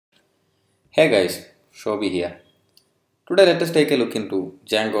Hey guys, Shobi here. Today let us take a look into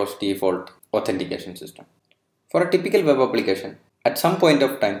Django's default authentication system. For a typical web application, at some point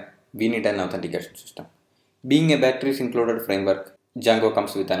of time, we need an authentication system. Being a batteries included framework, Django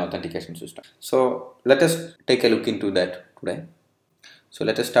comes with an authentication system. So let us take a look into that today. So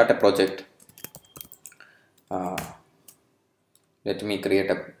let us start a project. Uh, Let me create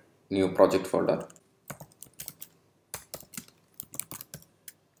a new project folder.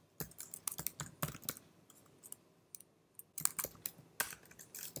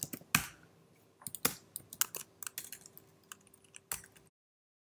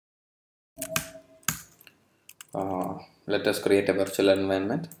 Let us create a virtual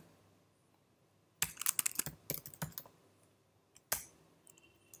environment.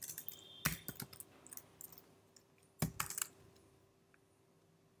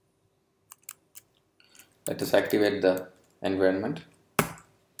 Let us activate the environment.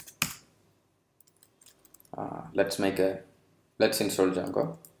 Let's install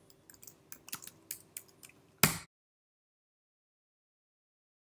Django.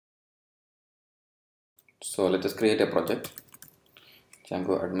 So let us create a project.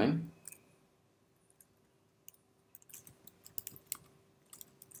 Django admin.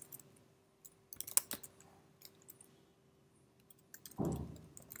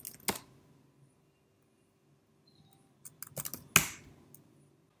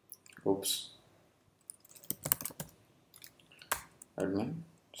 Oops. Admin.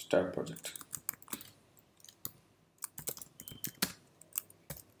 Start project.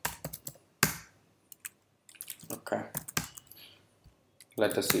 Okay.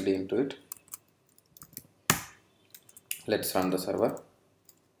 Let us cd into it. Let's run the server.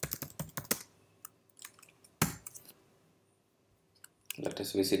 Let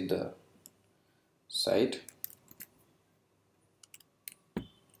us visit the site.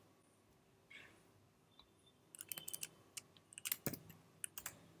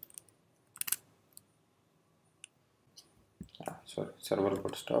 Sorry, server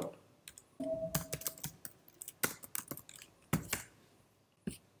got stopped.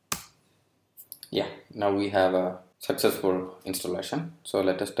 Yeah, now we have a successful installation. So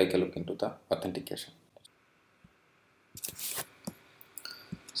let us take a look into the authentication.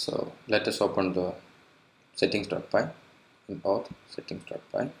 So let us open the settings.py in auth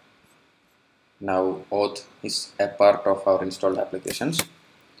settings.py. Now auth is a part of our installed applications.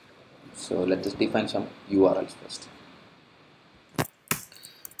 So let us define some URLs first.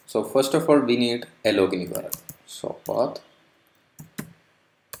 So first of all, we need a login URL. So path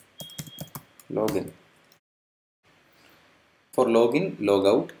login. For login,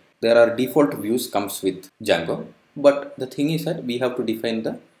 logout, there are default views comes with Django, but the thing is that we have to define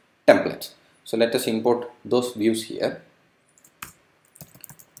the templates. So let us import those views here.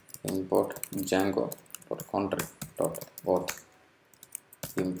 Import Django.contrib.auth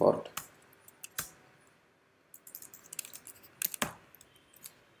import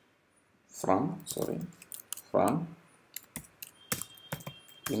from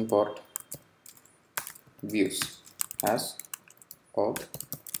import views as auth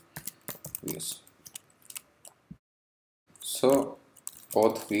views. So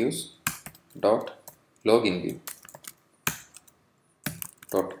auth views dot login view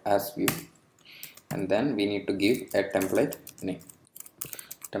dot as view, and then we need to give a template name.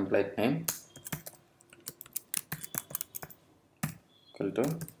 Template name equal to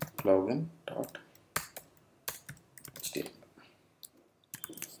login dot html.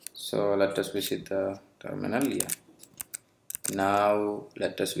 So let us visit the terminal. Yeah. Now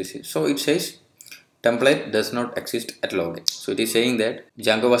let us visit. So it says template does not exist at login. So it is saying that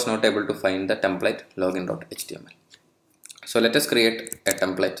Django was not able to find the template login.html. So let us create a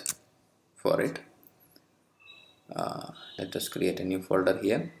template for it. Let us create a new folder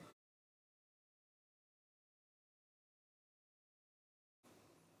here.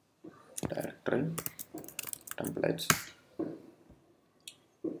 Directory templates.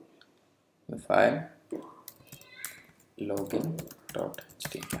 The file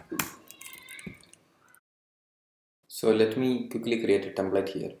login.html. So let me quickly create a template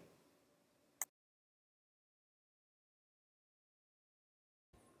here.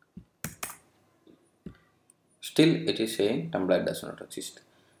 Still it is saying template does not exist.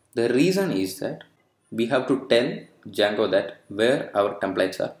 The reason is that we have to tell Django that where our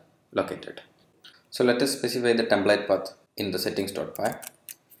templates are located. So let us specify the template path in the settings.py.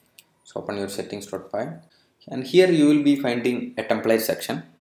 So open your settings.py, and here you will be finding a template section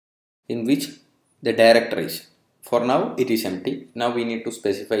in which the directories. For now it is empty. Now we need to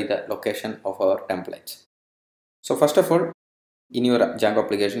specify the location of our templates. So first of all, in your Django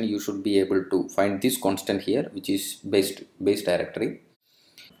application, you should be able to find this constant here, which is base directory,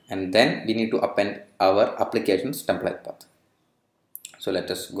 and then we need to append our application's template path. So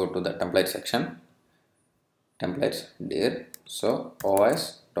let us go to the template section, templates dir. So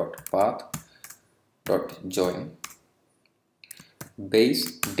os.path.join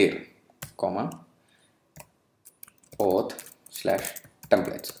base dir, comma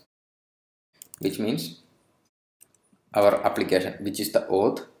auth/templates, which means our application, which is the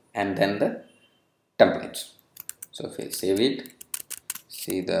auth and then the templates. So if I save it,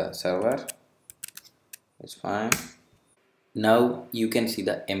 see the server, it's fine. Now you can see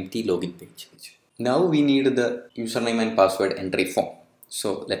the empty login page. Now we need the username and password entry form.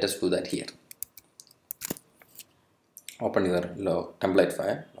 So let us do that here. Open your template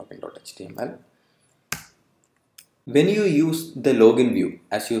file, login.html. When you use the login view,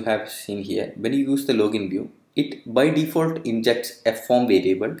 as you have seen here, when you use the login view, it by default injects a form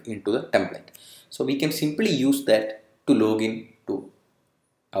variable into the template. So we can simply use that to log in to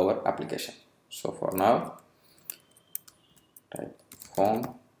our application. So for now, type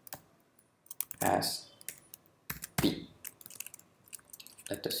form as p.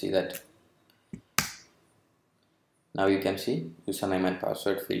 Let us see that. Now you can see username and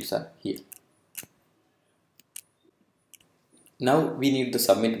password fields are here. Now we need the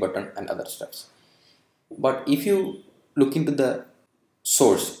submit button and other steps. But if you look into the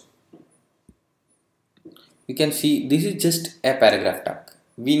source, you can see this is just a paragraph tag.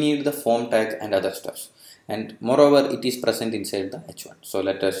 We need the form tag and other stuffs, and moreover it is present inside the h1. So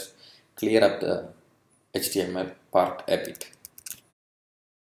let us clear up the HTML part a bit.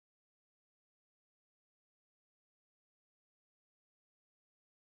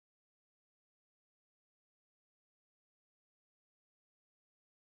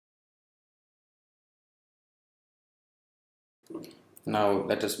 Now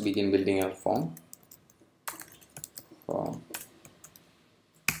let us begin building our form.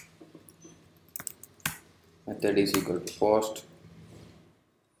 Method is equal to post,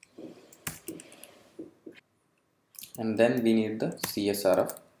 and then we need the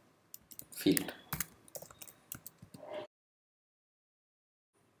CSRF field.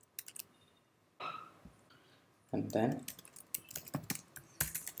 And then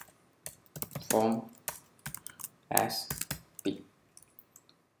form as p,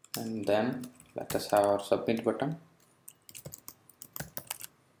 and then let us have our submit button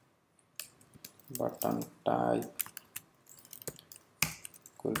type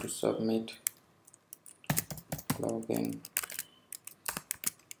equal to submit login.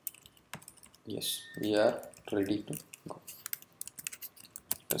 Yes, we are ready to go.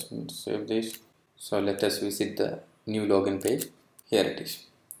 Let's save this. So let us visit the new login page. Here it is.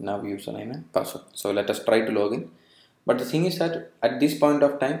 Now username and password. So let us try to log in. But the thing is that at this point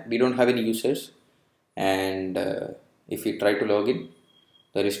of time we don't have any users, and if we try to log in,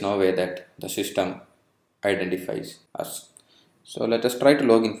 there is no way that the system identifies us. So let us try to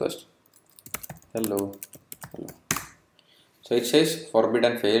log in first. Hello. So it says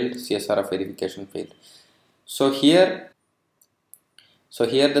forbidden failed, CSRF verification failed. So here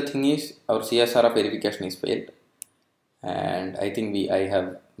the thing is our CSRF verification is failed, and I think I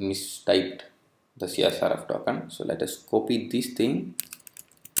have mistyped the CSRF token. So let us copy this thing,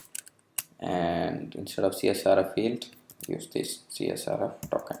 and instead of CSRF field, use this CSRF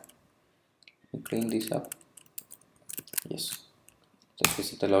token. Clean this up. Yes. Just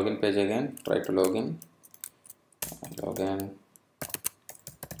visit the login page again. Try to log in. Login.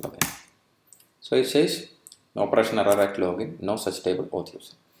 So it says operation error at login. No such table auth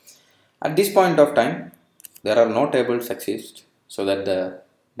user. At this point of time, there are no tables exist, so that the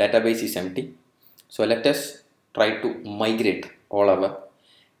database is empty. So let us try to migrate all our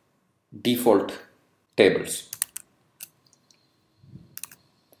default tables.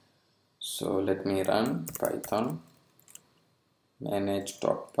 So let me run python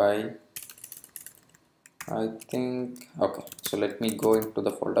manage.py. I think okay. So let me go into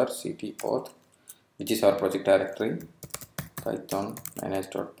the folder ct auth, which is our project directory. Python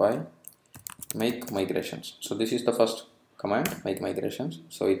manage.py, make migrations. So this is the first command, make migrations.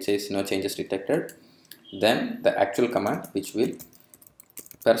 So it says no changes detected. Then the actual command, which will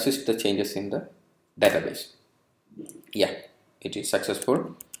persist the changes in the database. Yeah, it is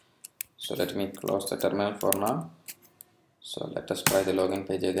successful. So let me close the terminal for now. So let us try the login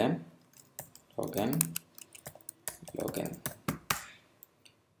page again. Login.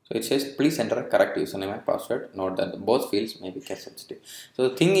 So it says please enter a correct username and password. Note that both fields may be case sensitive. So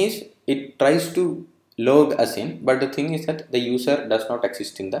the thing is, it tries to log us in, but the thing is that the user does not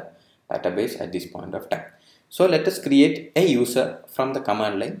exist in the database at this point of time. So let us create a user from the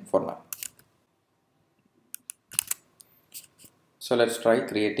command line for now. So let's try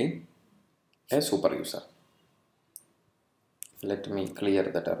creating a super user. Let me clear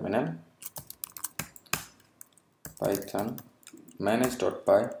the terminal. Python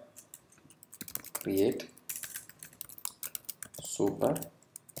manage.py create super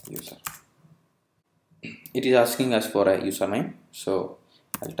user. It is asking us for a username, so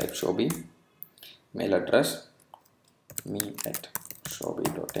I'll type Shobi. Mail address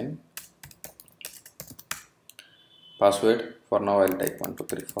me@shobi.in. Password for now I'll type 1 2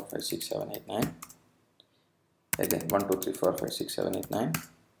 3 4 5 6 7 8 9. Again 1 2 3 4 5 6 7 8 9.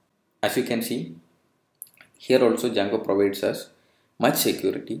 As you can see, here also Django provides us much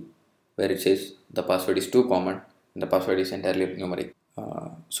security, where it says the password is too common and the password is entirely numeric.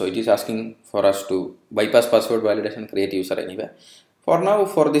 So it is asking for us to bypass password validation, create user anywhere. For now,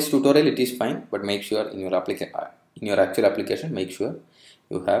 for this tutorial it is fine, but make sure in your actual application, make sure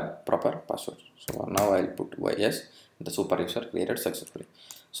you have proper password. So now I'll put yes, the super user created successfully.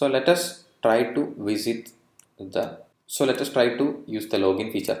 So let us try to use the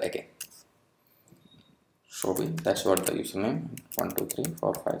login feature again. Shobi, that's what the username. 1 2 3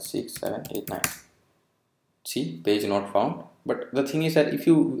 4 5 6 7 8 9. See, page not found. But the thing is that if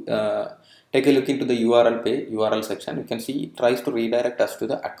you take a look into the URL section, you can see it tries to redirect us to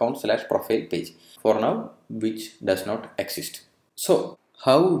the account/profile page for now, which does not exist. So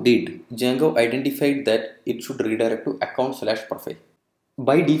how did Django identify that it should redirect to account/profile?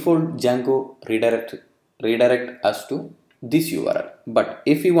 By default, Django redirect us to this URL. But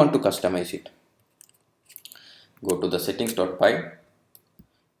if we want to customize it, go to the settings.py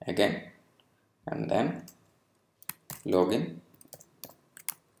again, and then login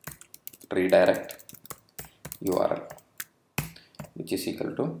redirect URL, which is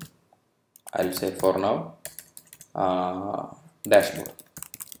equal to, I'll say for now, dashboard.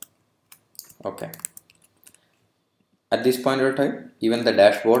 Okay. At this point of time, even the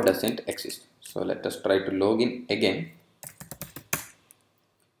dashboard doesn't exist. So let us try to log in again.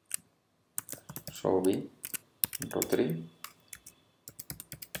 Shobi 1 2 3.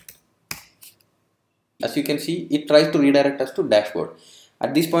 As you can see, it tries to redirect us to dashboard.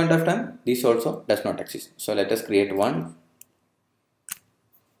 At this point of time, this also does not exist. So let us create one.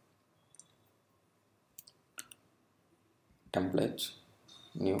 Templates,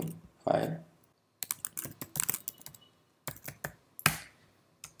 new file.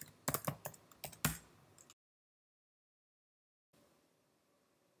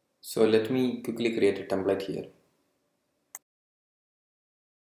 So let me quickly create a template here.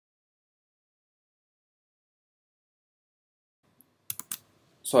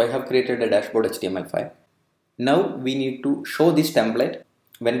 So I have created a dashboard HTML file. Now we need to show this template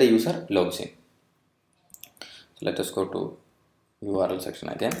when the user logs in. So let us go to URL section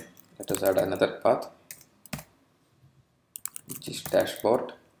again. Let us add another path, which is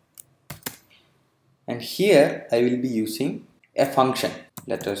dashboard. And here I will be using a function.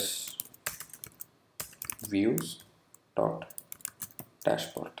 Let us views dot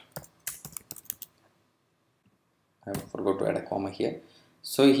dashboard. I forgot to add a comma here.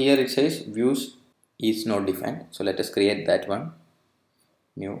 So here it says views is not defined. So let us create that one.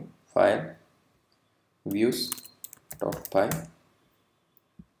 New file views.py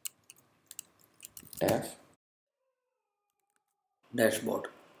dashboard.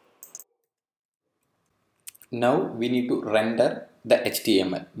 Now we need to render the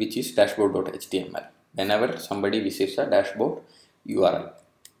HTML, which is dashboard.html, whenever somebody visits a dashboard URL.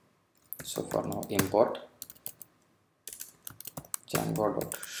 So for now, import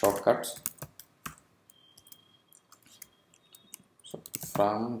Django.shortcuts. So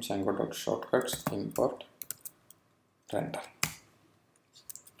from Django.shortcuts, import render.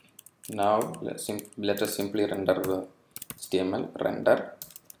 Now let us simply render the HTML. Render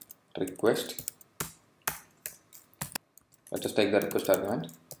request. Let us take the request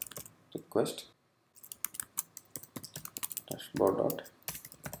argument. Request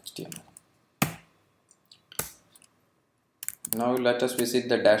dashboard.html. Now let us visit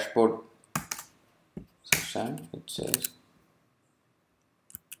the dashboard section. It says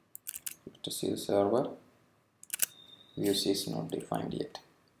to see the server views is not defined yet.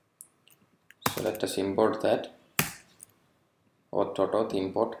 So let us import that. Auth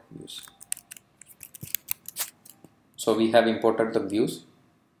import views. So we have imported the views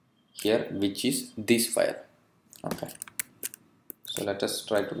here, which is this file. Okay. So let us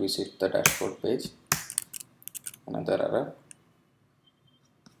try to visit the dashboard page. Another error.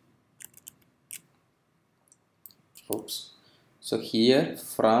 Oops. So here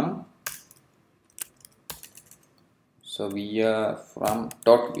from So we are from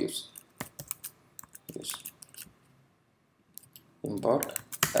dot views. Yes. Import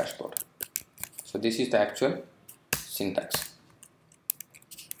dashboard. So this is the actual syntax.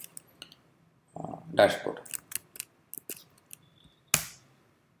 Dashboard.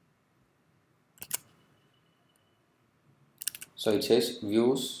 So it says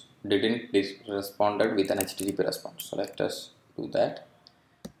views didn't responded with an HTTP response. So let us do that.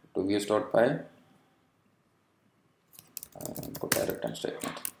 To views.py, put a return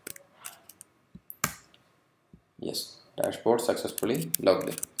statement. Yes, dashboard successfully logged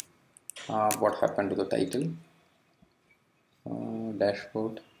in. What happened to the title?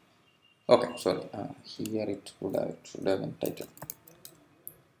 Dashboard. Okay, sorry. Here it should have been title.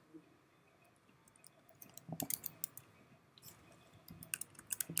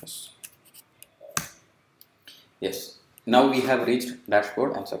 Yes. Now we have reached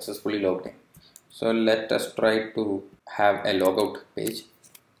dashboard and successfully logged in. So let us try to have a logout page.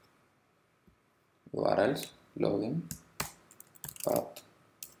 URLs, login, path,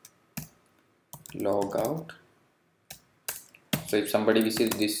 logout. So if somebody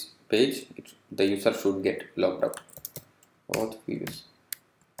visits this page, the user should get logged out. Auth views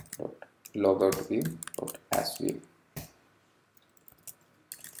logout view as view.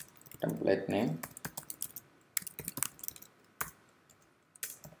 Template name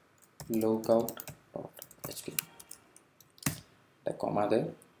logout.html. The comma there.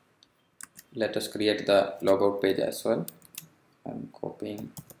 Let us create the logout page as well. I'm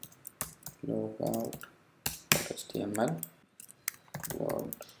copying logout.html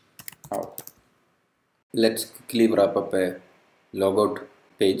logout. Let's quickly wrap up a logout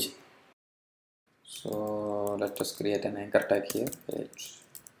page. So let us create an anchor tag here. Page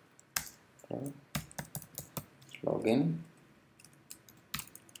login.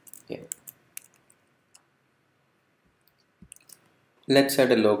 Okay. Let's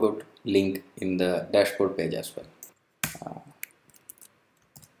add a logout link in the dashboard page as well.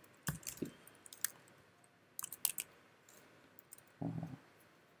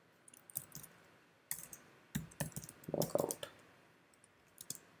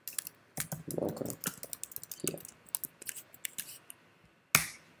 Logout here.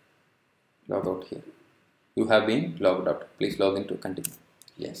 Logout here. You have been logged out. Please log in to continue.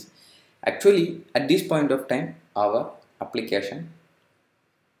 Yes. Actually, at this point of time, our application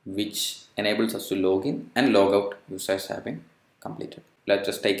which enables us to log in and log out users have been completed. Let's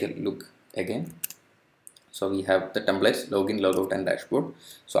just take a look again. So we have the templates login, logout and dashboard.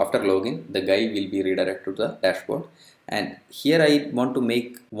 So after login, the guy will be redirected to the dashboard. And here I want to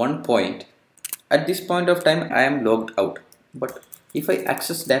make one point. At this point of time, I am logged out. But if I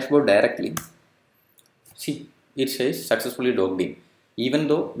access dashboard directly, see, it says successfully logged in, even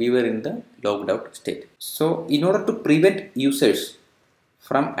though we were in the logged out state. So in order to prevent users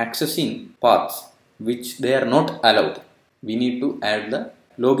from accessing paths which they are not allowed, we need to add the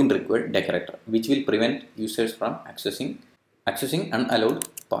login required decorator, which will prevent users from accessing unallowed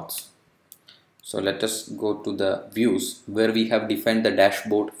paths. So let us go to the views where we have defined the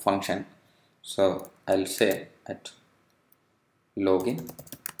dashboard function. So I'll say at login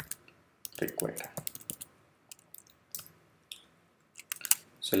required.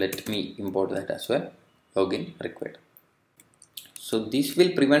 So let me import that as well. Login required. So this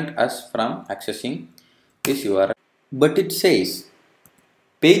will prevent us from accessing this URL. But it says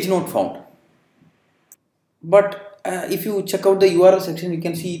page not found. But if you check out the URL section, you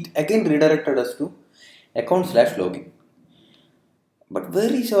can see it again redirected us to account/login. But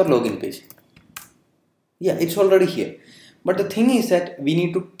where is our login page? Yeah, it's already here. But the thing is that we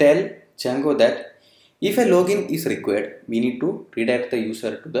need to tell Django that if a login is required, we need to redirect the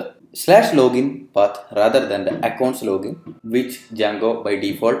user to the /login path rather than the accounts login, which Django by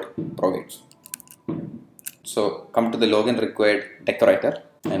default provides. So come to the login required decorator,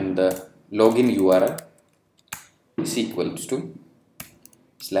 and the login URL is equals to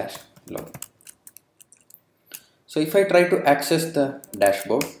 /login. So if I try to access the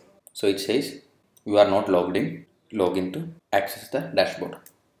dashboard, so it says you are not logged in, log in to access the dashboard.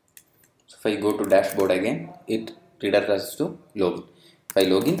 So if I go to dashboard again, it redirects us to login. If I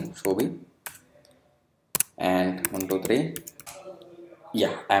log in, show me, and 1 2 3,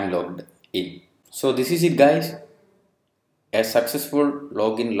 yeah, I am logged in. So this is it, guys. A successful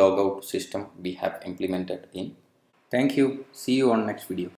login logout system we have implemented in. Thank you. See you on next video.